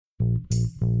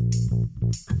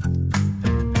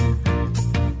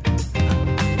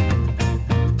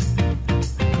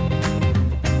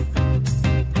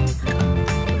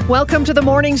Welcome to the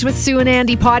Mornings with Sue and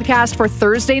Andy podcast for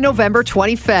Thursday, November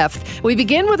 25th. We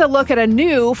begin with a look at a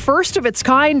new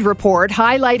first-of-its-kind report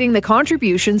highlighting the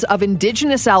contributions of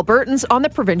Indigenous Albertans on the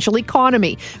provincial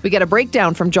economy. We get a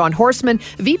breakdown from John Horseman,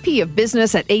 VP of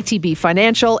Business at ATB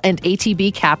Financial and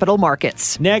ATB Capital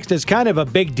Markets. Next is kind of a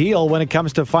big deal when it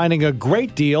comes to finding a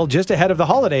great deal just ahead of the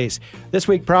holidays. This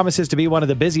week promises to be one of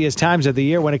the busiest times of the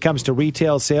year when it comes to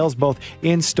retail sales, both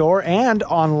in-store and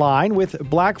online, with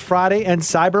Black Friday and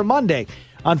Cyber Monday.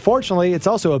 Unfortunately, it's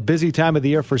also a busy time of the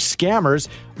year for scammers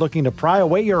looking to pry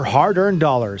away your hard-earned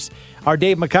dollars. Our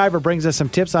Dave McIver brings us some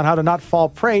tips on how to not fall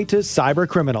prey to cyber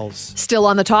criminals. Still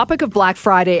on the topic of Black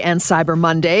Friday and Cyber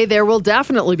Monday, there will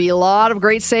definitely be a lot of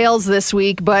great sales this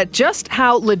week, but just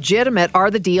how legitimate are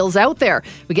the deals out there?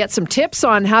 We get some tips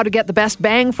on how to get the best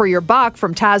bang for your buck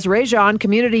from Taz Rejan,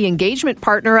 Community Engagement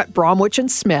Partner at Bromwich &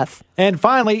 Smith. And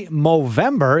finally,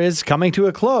 Movember is coming to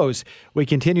a close. We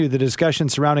continue the discussion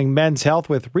surrounding men's health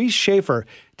with Reese Schaefer,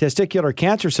 testicular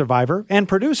cancer survivor and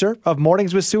producer of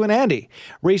Mornings with Sue and Andy.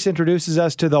 Reese introduces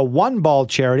us to the One Ball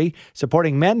charity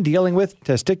supporting men dealing with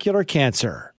testicular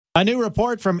cancer. A new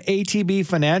report from ATB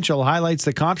Financial highlights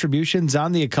the contributions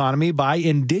on the economy by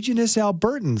Indigenous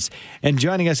Albertans. And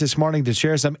joining us this morning to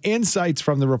share some insights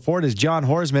from the report is John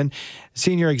Horseman,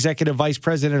 Senior Executive Vice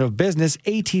President of Business,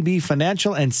 ATB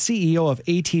Financial, and CEO of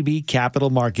ATB Capital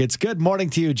Markets. Good morning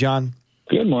to you, John.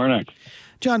 Good morning.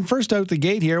 John, first out the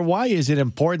gate here, why is it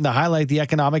important to highlight the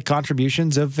economic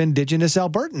contributions of Indigenous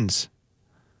Albertans?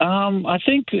 I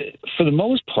think for the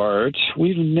most part,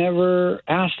 we've never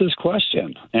asked this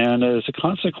question. And as a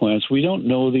consequence, we don't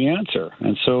know the answer.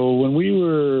 And so when we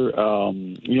were,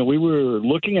 we were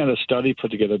looking at a study put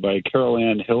together by Carol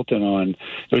Ann Hilton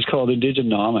it was called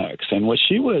Indigenomics. And what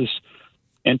she was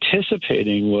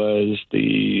anticipating was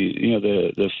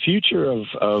the future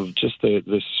of just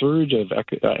the surge of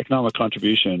economic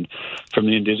contribution from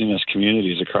the Indigenous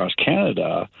communities across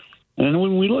Canada. And then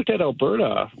when we looked at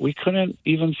Alberta, we couldn't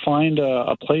even find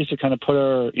a place to kind of put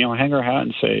hang our hat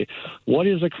and say, what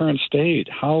is the current state?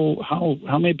 How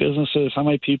many businesses, how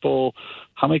many people,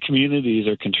 how many communities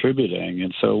are contributing?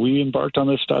 And so we embarked on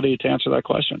this study to answer that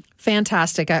question.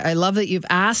 Fantastic. I love that you've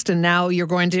asked, and now you're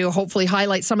going to hopefully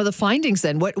highlight some of the findings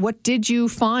then. What did you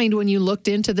find when you looked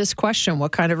into this question?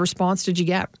 What kind of response did you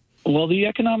get? Well, the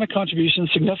economic contribution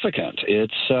is significant.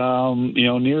 It's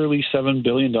nearly $7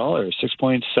 billion,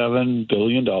 $6.7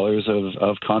 billion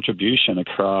of contribution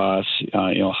across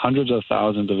hundreds of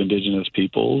thousands of Indigenous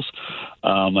peoples,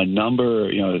 a number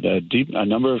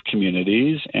of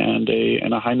communities, and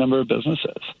a high number of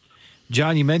businesses.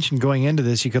 John, you mentioned going into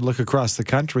this, you could look across the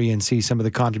country and see some of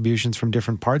the contributions from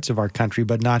different parts of our country,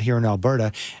 but not here in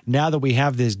Alberta. Now that we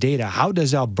have this data, how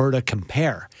does Alberta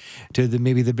compare to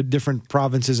maybe the different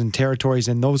provinces and territories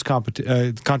and those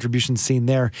contributions seen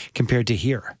there compared to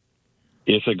here?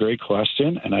 It's a great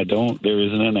question, and there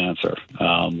isn't an answer.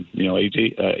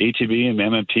 ATB and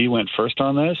MMP went first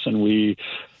on this, and we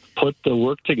put the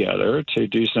work together to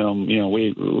do some,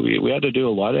 we had to do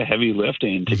a lot of heavy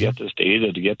lifting to get this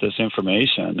data, to get this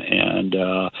information. And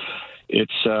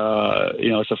it's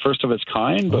a first of its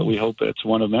kind, but we hope it's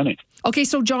one of many. Okay,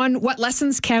 so John, what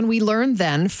lessons can we learn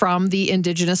then from the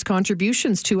Indigenous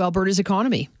contributions to Alberta's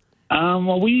economy?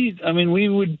 We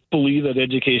would believe that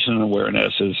education and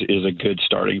awareness is a good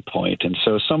starting point. And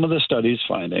so some of the study's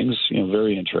findings,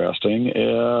 very interesting.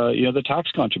 The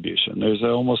tax contribution. There's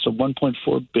almost a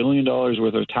 $1.4 billion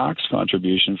worth of tax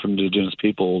contribution from Indigenous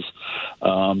peoples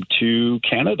to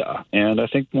Canada. And I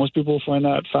think most people find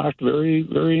that fact very,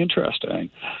 very interesting.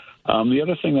 The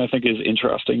other thing I think is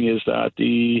interesting is that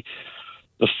the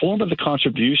form of the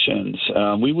contributions,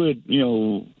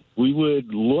 we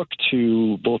would look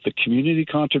to both the community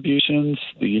contributions,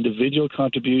 the individual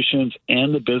contributions,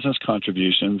 and the business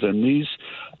contributions. And these,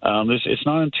 it's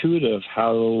not intuitive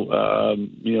how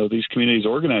these communities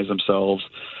organize themselves,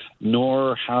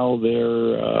 nor how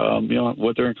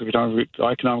what their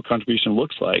economic contribution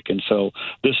looks like. And so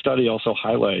this study also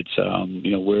highlights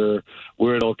where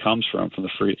it all comes from the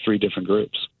three different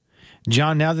groups.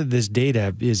 John, now that this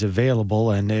data is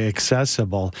available and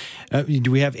accessible,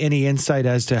 do we have any insight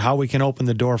as to how we can open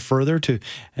the door further to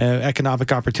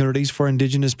economic opportunities for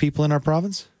Indigenous people in our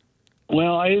province?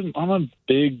 Well, I'm a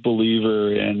big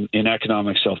believer in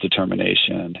economic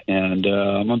self-determination, and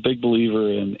I'm a big believer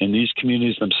in these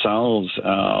communities themselves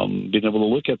being able to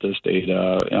look at this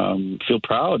data, feel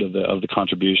proud of the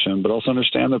contribution, but also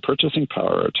understand their purchasing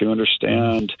power, to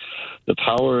understand the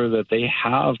power that they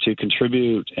have to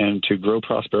contribute and to grow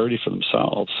prosperity for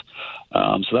themselves.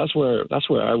 So that's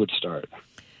where I would start.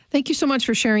 Thank you so much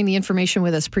for sharing the information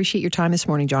with us. Appreciate your time this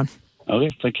morning, John. Okay,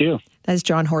 thank you. That is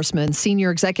John Horseman,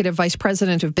 Senior Executive Vice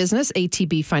President of Business,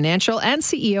 ATB Financial, and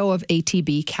CEO of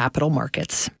ATB Capital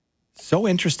Markets. So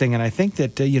interesting. And I think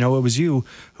that, it was you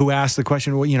who asked the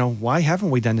question, well, why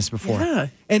haven't we done this before? Yeah.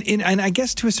 And I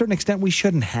guess to a certain extent, we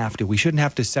shouldn't have to. We shouldn't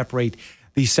have to separate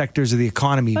these sectors of the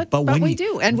economy. But when we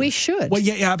do, and we should. Well,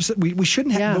 yeah, absolutely. We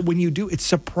shouldn't have. But when you do, it's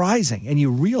surprising. And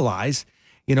you realize,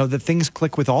 that things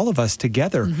click with all of us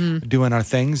together doing our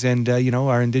things. And,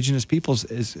 our Indigenous peoples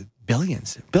is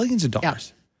billions of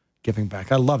dollars giving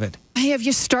back. I love it. Hey, have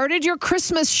you started your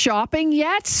Christmas shopping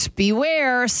yet?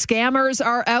 Beware, scammers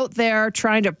are out there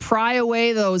trying to pry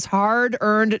away those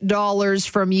hard-earned dollars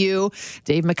from you.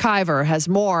 Dave McIver has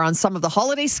more on some of the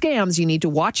holiday scams you need to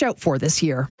watch out for this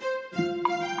year.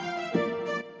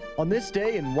 On this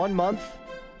day in 1 month,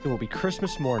 it will be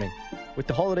Christmas morning. With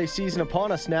the holiday season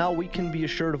upon us now, we can be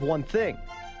assured of one thing.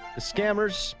 The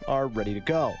scammers are ready to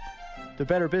go. The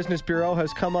Better Business Bureau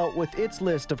has come out with its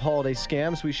list of holiday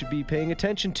scams we should be paying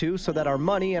attention to so that our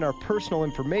money and our personal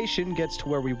information gets to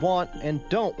where we want and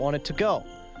don't want it to go.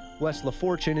 Wes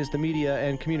LaFortune is the media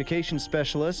and communications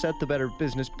specialist at the Better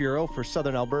Business Bureau for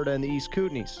Southern Alberta and the East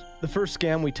Kootenays. The first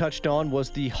scam we touched on was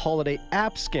the holiday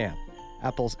app scam.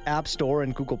 Apple's App Store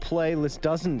and Google Play list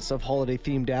dozens of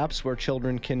holiday-themed apps where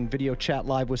children can video chat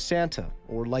live with Santa,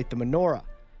 or light the menorah,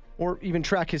 or even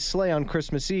track his sleigh on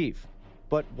Christmas Eve.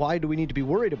 But why do we need to be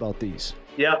worried about these?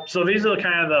 Yeah, so these are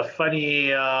kind of the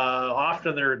funny,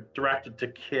 often they're directed to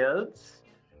kids.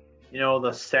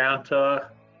 The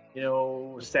Santa,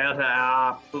 Santa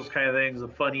app, those kind of things, the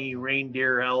funny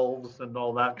reindeer elves and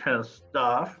all that kind of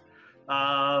stuff.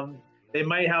 They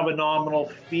might have a nominal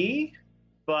fee,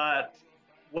 but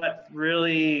what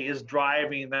really is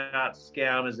driving that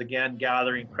scam is, again,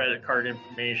 gathering credit card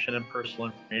information and personal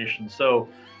information. So,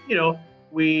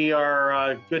 we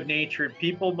are good-natured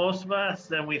people, most of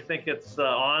us, and we think it's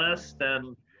honest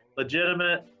and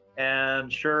legitimate.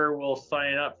 And sure, we'll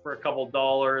sign up for a couple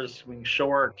dollars. We can show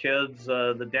our kids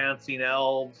the dancing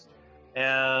elves,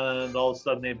 and all of a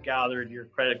sudden they've gathered your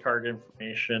credit card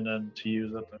information and to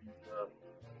use it,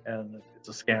 and it's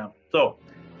a scam. So,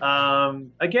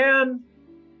 again,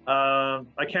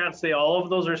 I can't say all of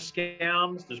those are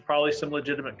scams. There's probably some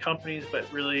legitimate companies, but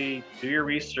really do your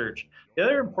research. The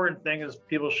other important thing is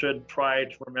people should try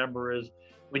to remember is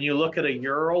when you look at a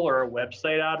URL or a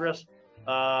website address,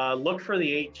 look for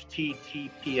the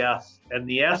HTTPS, and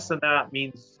the S in that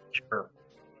means secure.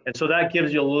 And so that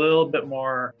gives you a little bit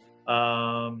more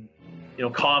confidence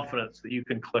that you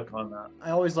can click on that.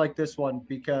 I always like this one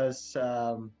because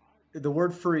the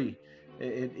word free,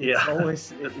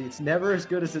 it's never as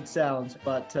good as it sounds,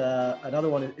 but another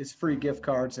one is free gift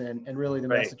cards, and really the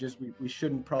message is we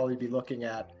shouldn't probably be looking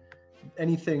at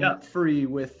anything free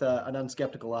with an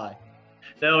unskeptical eye.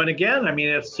 No, and again,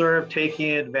 it's sort of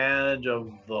taking advantage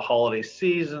of the holiday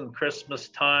season, Christmas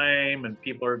time, and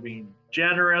people are being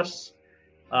generous.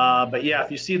 But yeah,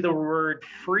 if you see the word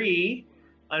free,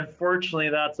 unfortunately,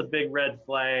 that's a big red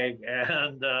flag,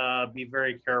 and be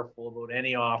very careful about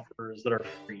any offers that are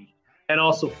free. And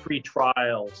also free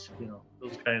trials,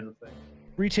 those kinds of things.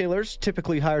 Retailers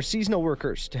typically hire seasonal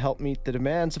workers to help meet the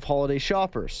demands of holiday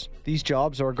shoppers. These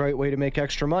jobs are a great way to make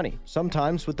extra money,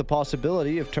 sometimes with the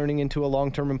possibility of turning into a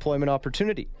long-term employment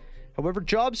opportunity. However,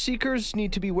 job seekers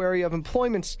need to be wary of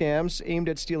employment scams aimed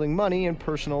at stealing money and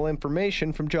personal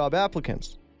information from job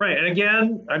applicants. Right. And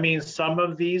again, some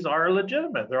of these are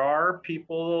legitimate. There are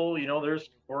people, there's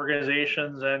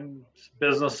organizations and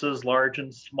businesses, large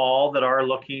and small, that are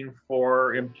looking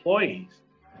for employees.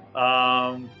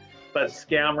 But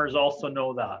scammers also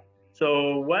know that.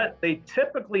 So what they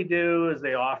typically do is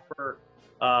they offer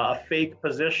a fake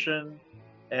position,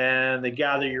 and they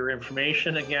gather your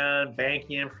information, again,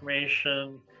 banking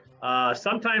information.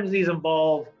 Sometimes these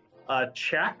involve a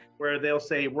check where they'll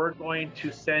say, we're going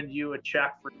to send you a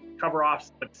check for cover off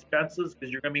some expenses because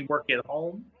you're going to be working at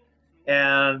home,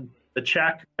 and the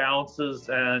check bounces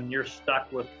and you're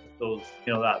stuck with those,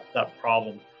 that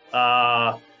problem.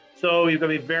 So you've got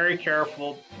to be very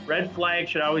careful. Red flag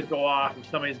should always go off if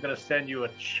somebody's going to send you a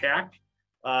check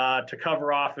to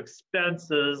cover off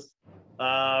expenses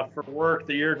for work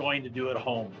that you're going to do at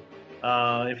home.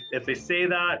 If they say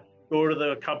that, go to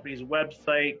the company's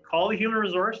website, call the human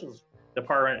resources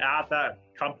department at that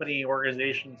company,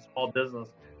 organization, small business.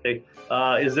 Say,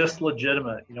 is this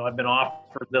legitimate? I've been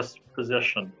offered this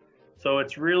position. So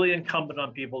it's really incumbent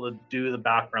on people to do the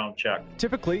background check.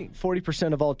 Typically,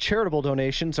 40% of all charitable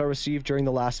donations are received during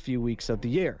the last few weeks of the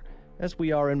year. As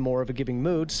we are in more of a giving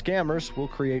mood, scammers will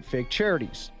create fake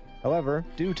charities. However,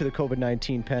 due to the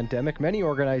COVID-19 pandemic, many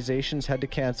organizations had to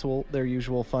cancel their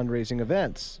usual fundraising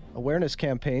events. Awareness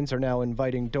campaigns are now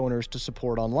inviting donors to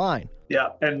support online. Yeah,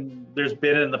 and there's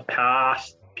been in the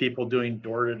past people doing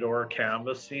door-to-door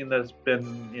canvassing that's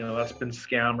been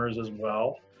scammers as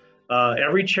well.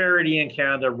 Every charity in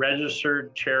Canada,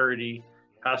 registered charity,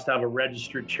 has to have a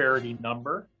registered charity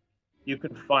number. You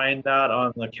can find that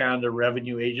on the Canada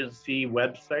Revenue Agency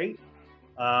website.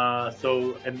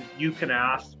 And you can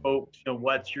ask folks,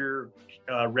 what's your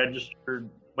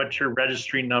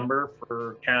registry number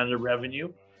for Canada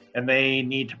Revenue, and they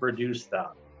need to produce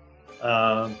that.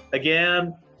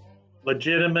 Again,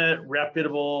 legitimate,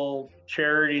 reputable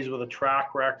charities with a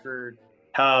track record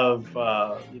have,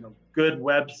 good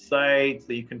websites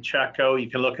that you can check out. You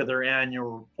can look at their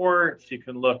annual reports. You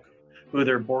can look who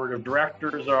their board of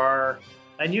directors are,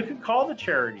 and you can call the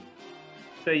charity.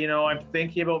 Say, I'm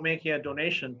thinking about making a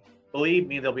donation. Believe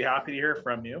me, they'll be happy to hear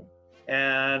from you.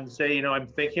 And say, I'm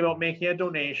thinking about making a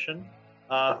donation.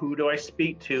 Who do I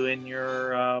speak to in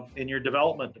your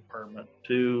development department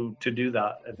to do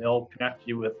that? And they'll connect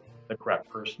you with the correct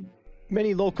person.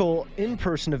 Many local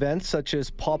in-person events, such as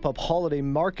pop-up holiday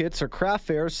markets or craft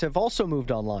fairs, have also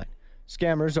moved online.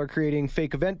 Scammers are creating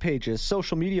fake event pages,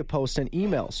 social media posts, and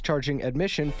emails, charging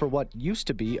admission for what used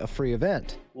to be a free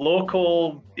event.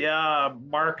 Local,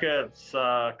 markets,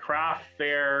 craft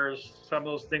fairs, some of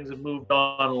those things have moved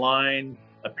online,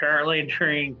 apparently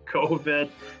during COVID,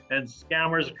 and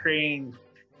scammers are creating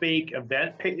fake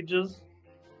event pages.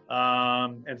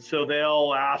 And so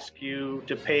they'll ask you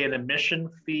to pay an admission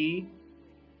fee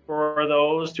for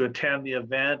those to attend the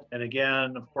event. And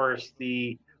again, of course,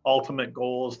 the ultimate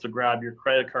goal is to grab your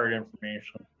credit card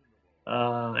information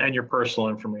and your personal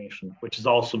information, which is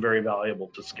also very valuable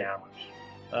to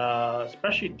scammers,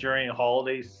 especially during a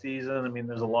holiday season. I mean,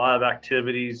 there's a lot of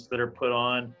activities that are put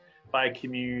on by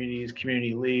communities,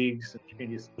 community leagues, and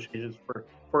community associations for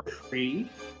free.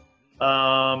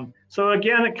 So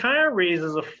again, it kind of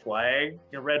raises a flag,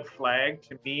 a red flag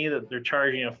to me that they're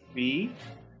charging a fee.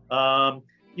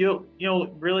 You'll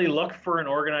really look for an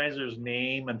organizer's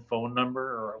name and phone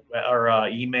number or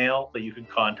email that you can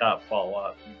contact, follow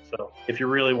up. So if you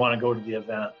really want to go to the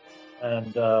event,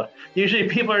 and usually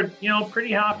people are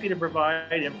pretty happy to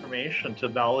provide information to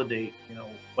validate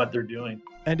what they're doing.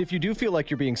 And if you do feel like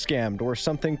you're being scammed or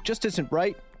something just isn't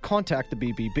right, contact the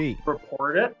BBB.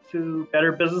 Report it to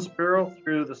Better Business Bureau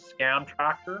through the Scam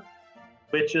Tracker,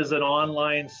 which is an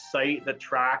online site that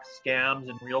tracks scams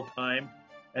in real time.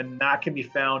 And that can be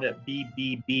found at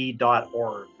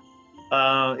bbb.org.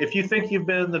 If you think you've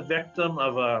been the victim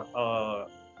of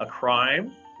a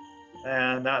crime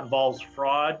and that involves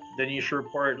fraud, then you should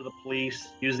report it to the police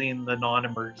using the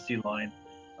non-emergency line.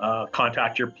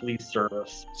 Contact your police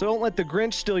service. So don't let the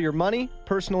Grinch steal your money,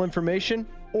 personal information,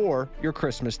 or your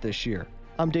Christmas this year.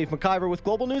 I'm Dave McIver with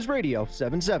Global News Radio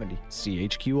 770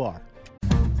 CHQR.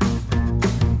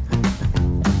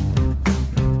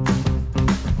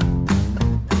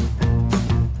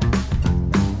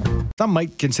 Some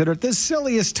might consider it the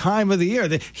silliest time of the year,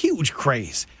 the huge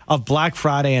craze of Black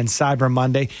Friday and Cyber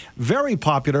Monday. Very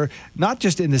popular, not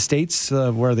just in the States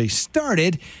where they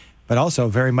started, but also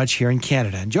very much here in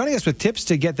Canada. And joining us with tips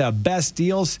to get the best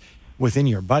deals within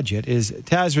your budget is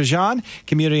Taz Rajan,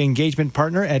 Community Engagement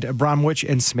Partner at Bromwich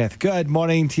 & Smith. Good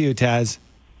morning to you, Taz.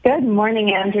 Good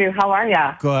morning, Andrew. How are you?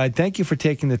 Good. Thank you for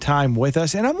taking the time with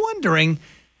us. And I'm wondering,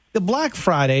 the Black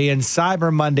Friday and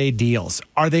Cyber Monday deals,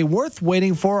 are they worth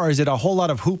waiting for, or is it a whole lot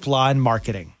of hoopla and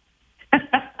marketing?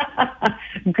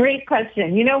 Great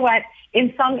question. You know what?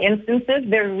 In some instances,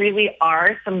 there really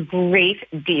are some great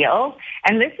deals.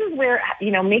 And this is where,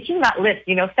 making that list,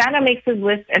 Santa makes his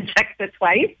list and checks it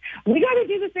twice. We got to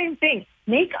do the same thing.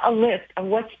 Make a list of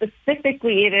what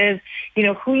specifically it is,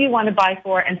 who you want to buy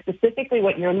for and specifically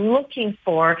what you're looking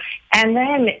for. And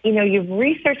then, you've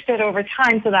researched it over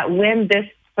time so that when this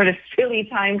sort of silly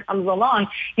time comes along,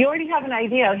 you already have an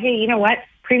idea of, hey, you know what?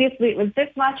 Previously it was this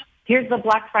much. Here's the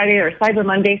Black Friday or Cyber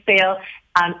Monday sale.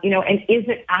 And is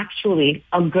it actually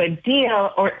a good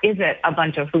deal or is it a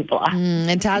bunch of hoopla?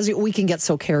 And Taz, we can get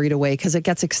so carried away because it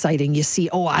gets exciting. You see,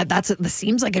 this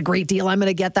seems like a great deal. I'm going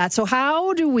to get that. So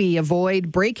how do we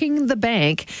avoid breaking the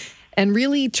bank and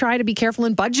really try to be careful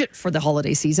and budget for the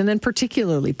holiday season and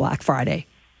particularly Black Friday?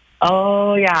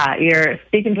 Oh, yeah, you're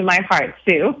speaking to my heart,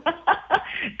 too.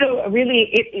 So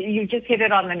really, you just hit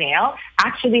it on the nail.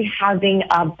 Actually having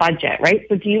a budget, right?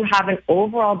 So do you have an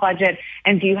overall budget,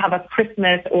 and do you have a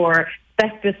Christmas or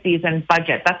festive season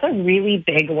budget? That's a really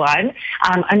big one.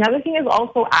 Another thing is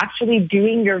also actually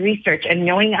doing your research and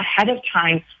knowing ahead of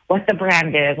time what the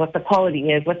brand is, what the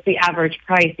quality is, what's the average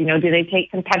price. Do they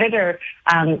take competitor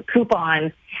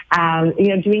coupons?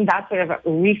 Doing that sort of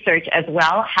research as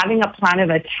well. Having a plan of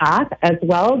attack as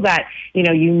well, that you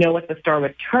know what the store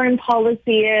return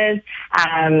policy is,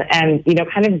 and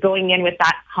kind of going in with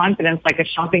that confidence like a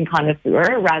shopping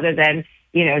connoisseur rather than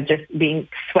just being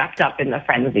swept up in the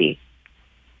frenzy.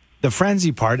 The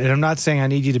frenzy part, and I'm not saying I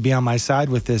need you to be on my side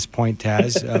with this point,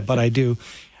 Taz, but I do.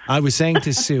 I was saying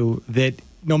to Sue that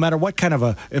no matter what kind of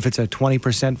if it's a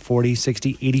 20%, 40,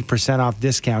 60, 80% off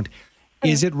discount,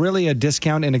 is it really a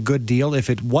discount and a good deal if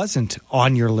it wasn't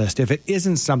on your list, if it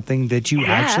isn't something that you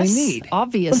actually need?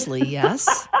 Obviously,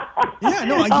 yes. Yeah,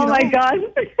 no. My God.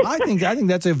 I think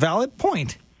that's a valid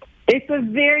point. It's a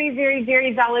very, very,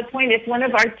 very valid point. It's one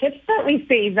of our tips that we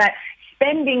say that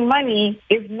spending money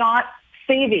is not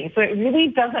saving. So it really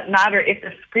doesn't matter if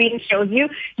the screen shows you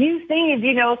saved,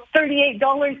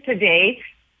 $38 today,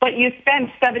 but you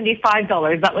spent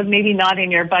 $75. That was maybe not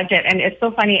in your budget. And it's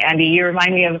so funny, Andy, you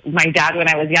remind me of my dad when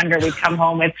I was younger. We'd come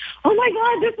home with, oh my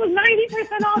God, this was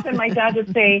 90% off. And my dad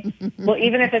would say, well,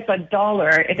 even if it's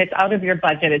 $1, if it's out of your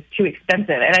budget, it's too expensive.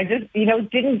 And I just,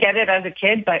 didn't get it as a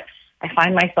kid, but I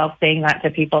find myself saying that to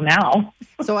people now.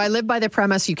 So I live by the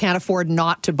premise you can't afford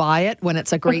not to buy it when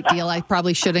it's a great deal. I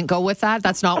probably shouldn't go with that.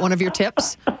 That's not one of your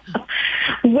tips?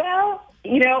 Well,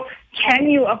 can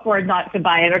you afford not to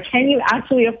buy it, or can you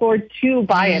actually afford to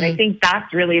buy it? I think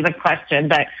that's really the question.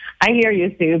 But I hear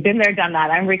you, Sue. Been there, done that.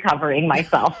 I'm recovering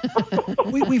myself.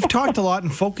 We've talked a lot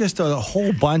and focused a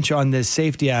whole bunch on this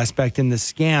safety aspect and the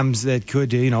scams that could,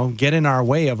 get in our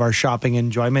way of our shopping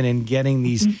enjoyment and getting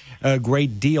these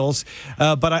great deals.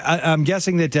 But I'm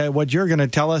guessing that what you're going to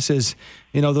tell us is,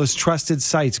 those trusted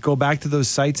sites. Go back to those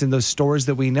sites and those stores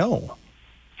that we know.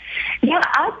 Yeah,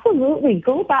 absolutely.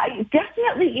 Go back.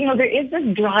 Definitely, there is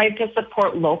this drive to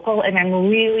support local, and I'm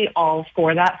really all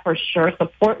for that for sure.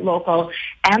 Support local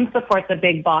and support the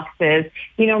big boxes.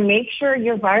 Make sure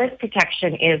your virus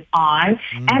protection is on.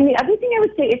 And the other thing I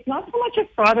would say, it's not so much a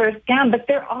fraud or a scam, but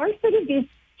there are sort of these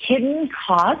hidden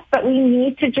costs that we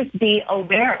need to just be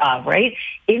aware of, right?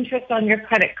 Interest on your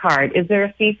credit card. Is there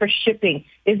a fee for shipping?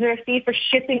 Is there a fee for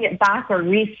shipping it back or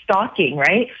restocking,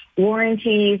 right?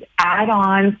 Warranties,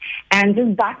 add-ons, and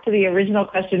just back to the original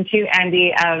question too,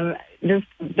 Andy, the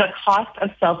cost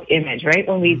of self-image, right?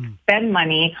 When we spend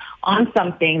money on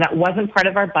something that wasn't part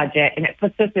of our budget and it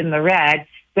puts us in the red,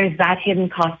 there's that hidden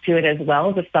cost to it as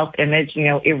well, the self-image,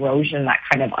 erosion that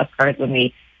kind of occurs when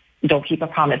we don't keep a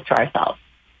promise to ourselves.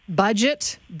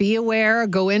 Budget, be aware,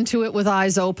 go into it with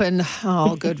eyes open.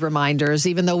 Oh, good reminders.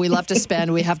 Even though we love to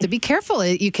spend, we have to be careful.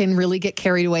 You can really get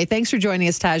carried away. Thanks for joining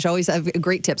us, Taj. Always have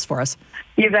great tips for us.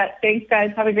 You bet. Thanks,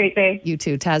 guys. Have a great day. You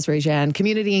too. Taz Rajan,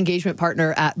 Community Engagement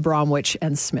Partner at Bromwich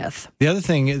and Smith. The other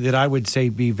thing that I would say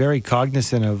be very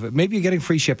cognizant of, maybe you're getting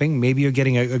free shipping, maybe you're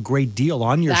getting a great deal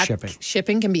on your shipping.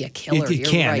 Shipping can be a killer. It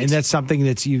can, right. and that's something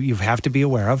that you have to be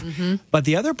aware of. But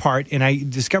the other part, and I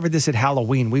discovered this at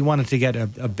Halloween, we wanted to get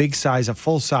a big size, a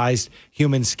full-sized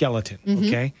human skeleton,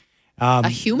 okay? A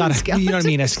human skeleton? You know what I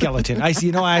mean, a skeleton.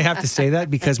 I have to say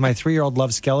that because my 3-year-old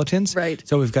loves skeletons. Right.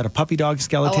 So we've got a puppy dog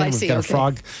skeleton. We've got a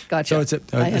frog. Gotcha. So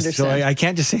I understand. So I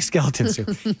can't just say skeletons.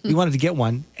 We wanted to get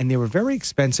one, and they were very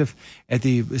expensive at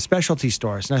the specialty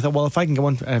stores. And I thought, well, if I can get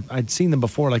one, I'd seen them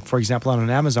before, like, for example, on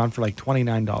Amazon for like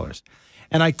 $29.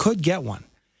 And I could get one.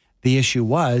 The issue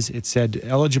was, it said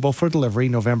eligible for delivery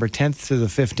November 10th to the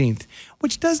 15th,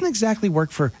 which doesn't exactly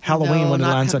work for Halloween when it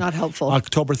lands on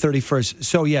October 31st.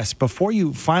 So yes, before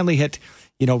you finally hit,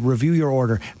 review your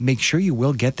order, make sure you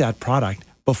will get that product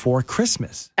before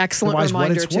Christmas. Excellent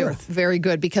reminder too. Very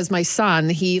good, because my son,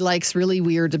 he likes really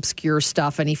weird, obscure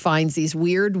stuff, and he finds these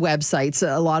weird websites,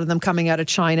 a lot of them coming out of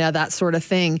China, that sort of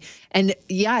thing. And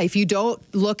yeah, if you don't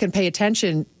look and pay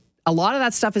attention, a lot of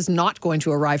that stuff is not going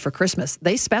to arrive for Christmas.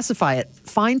 They specify it,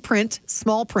 fine print,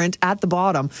 small print at the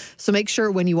bottom. So make sure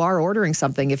when you are ordering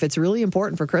something, if it's really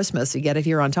important for Christmas, you get it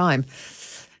here on time,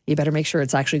 you better make sure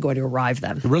it's actually going to arrive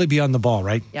then. Really be on the ball,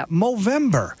 right? Yep.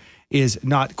 Movember is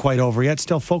not quite over yet,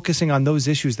 still focusing on those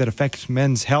issues that affect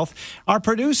men's health. Our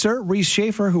producer, Reese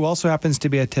Schaefer, who also happens to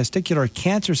be a testicular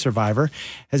cancer survivor,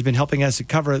 has been helping us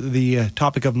cover the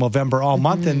topic of Movember all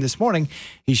month. And this morning,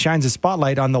 he shines a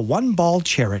spotlight on the One Ball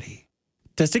charity.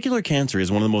 Testicular cancer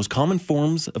is one of the most common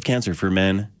forms of cancer for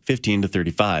men 15 to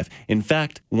 35. In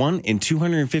fact, 1 in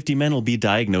 250 men will be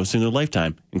diagnosed in their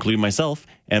lifetime, including myself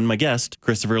and my guest,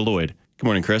 Christopher Lloyd. Good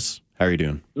morning, Chris. How are you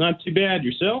doing? Not too bad.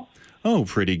 Yourself? Oh,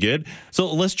 pretty good.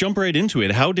 So let's jump right into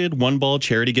it. How did One Ball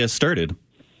Charity get started?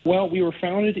 Well, we were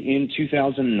founded in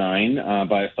 2009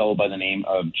 by a fellow by the name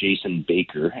of Jason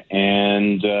Baker.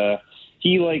 And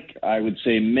he, like I would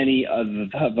say many of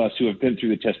us who have been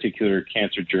through the testicular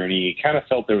cancer journey, kind of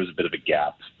felt there was a bit of a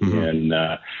gap in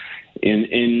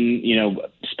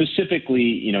specifically,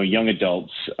 young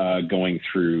adults going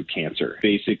through cancer.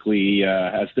 Basically,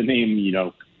 as the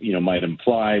name, might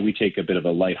imply, we take a bit of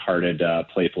a lighthearted,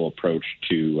 playful approach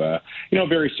to, a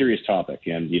very serious topic.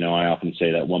 And, I often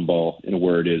say that one ball, in a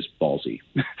word, is ballsy.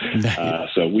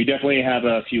 So we definitely have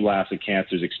a few laughs at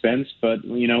cancer's expense, but,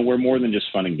 we're more than just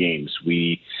fun and games.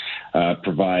 We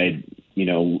provide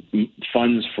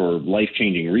funds for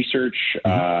life-changing research.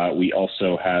 We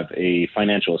also have a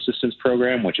financial assistance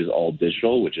program, which is all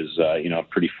digital, which is, a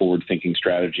pretty forward-thinking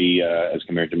strategy as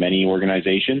compared to many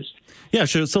organizations. Yeah,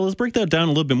 sure. So let's break that down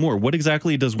a little bit more. What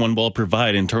exactly does One Ball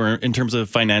provide in terms of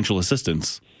financial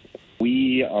assistance?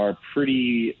 We are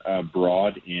pretty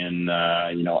broad in,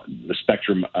 the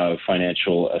spectrum of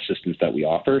financial assistance that we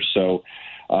offer. So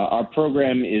our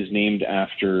program is named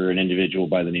after an individual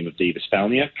by the name of Davis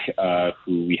Falniuk,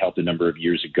 who we helped a number of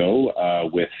years ago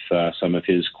with some of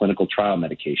his clinical trial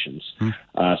medications.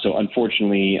 So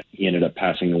unfortunately, he ended up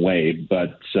passing away.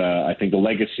 But I think the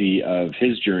legacy of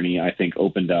his journey,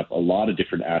 opened up a lot of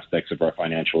different aspects of our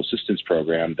financial assistance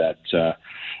program that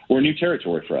were new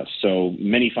territory for us. So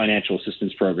many financial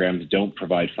assistance programs don't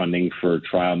provide funding for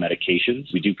trial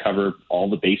medications. We do cover all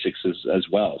the basics as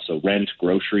well. So rent,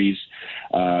 groceries,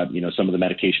 some of the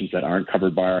medications that aren't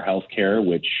covered by our health care,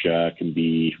 which can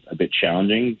be a bit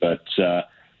challenging. But,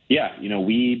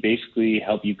 we basically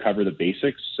help you cover the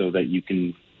basics so that you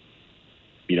can,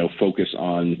 focus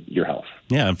on your health.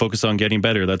 Yeah, and focus on getting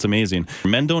better. That's amazing.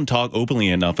 Men don't talk openly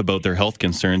enough about their health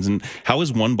concerns. And how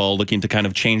is One Ball looking to kind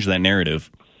of change that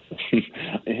narrative?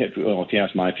 If you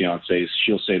ask my fiancée,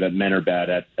 she'll say that men are bad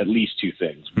at least two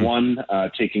things. One,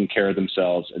 taking care of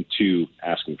themselves, and two,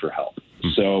 asking for help.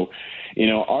 So,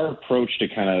 our approach to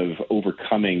kind of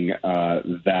overcoming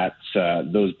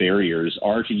those barriers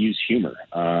are to use humor.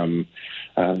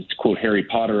 To quote Harry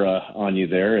Potter on you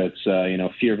there, it's,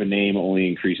 fear of a name only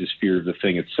increases fear of the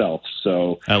thing itself.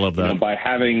 So I love that. By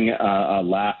having a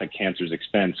laugh at cancer's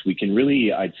expense, we can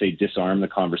really, I'd say, disarm the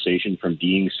conversation from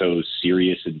being so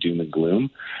serious and doom and gloom,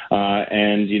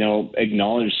 and,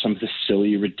 acknowledge some of the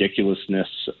silly ridiculousness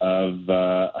of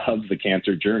the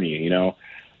cancer journey.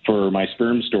 For my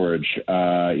sperm storage,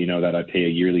 that I pay a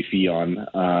yearly fee on,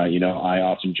 I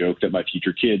often joke that my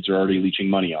future kids are already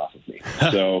leeching money off of me.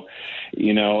 So,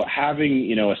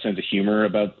 having, a sense of humor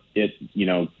about it,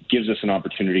 gives us an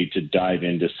opportunity to dive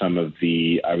into some of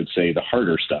the, I would say, the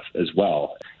harder stuff as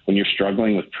well. When you're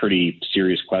struggling with pretty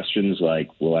serious questions like,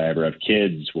 will I ever have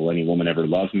kids? Will any woman ever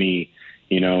love me?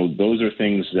 Those are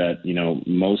things that,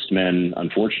 most men,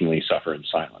 unfortunately, suffer in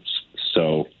silence.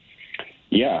 So,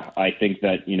 yeah, I think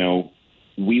that,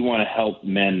 we want to help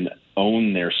men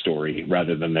own their story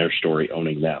rather than their story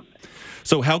owning them.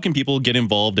 So how can people get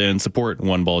involved and support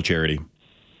One Ball Charity?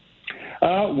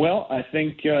 Well, I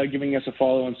think giving us a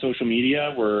follow on social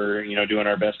media. We're, doing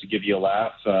our best to give you a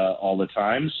laugh all the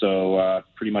time. So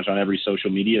pretty much on every social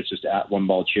media, it's just at One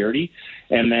Ball Charity.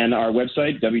 And then our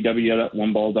website,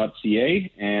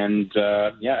 www.oneball.ca. And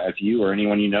if you or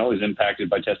anyone is impacted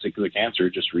by testicular cancer,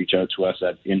 just reach out to us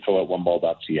at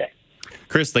info@oneball.ca.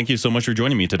 Chris, thank you so much for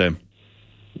joining me today.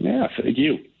 Yeah, thank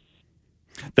you.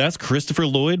 That's Christopher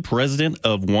Lloyd, president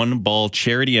of One Ball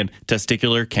Charity and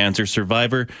testicular cancer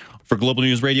survivor. For Global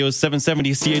News Radio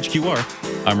 770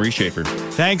 CHQR, I'm Reese Schaefer.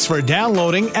 Thanks for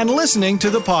downloading and listening to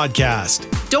the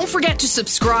podcast. Don't forget to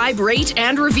subscribe, rate,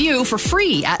 and review for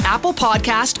free at Apple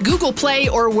Podcast, Google Play,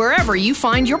 or wherever you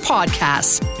find your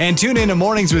podcasts. And tune in to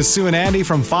Mornings with Sue and Andy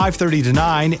from 5:30 to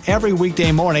 9 every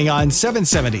weekday morning on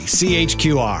 770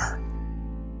 CHQR.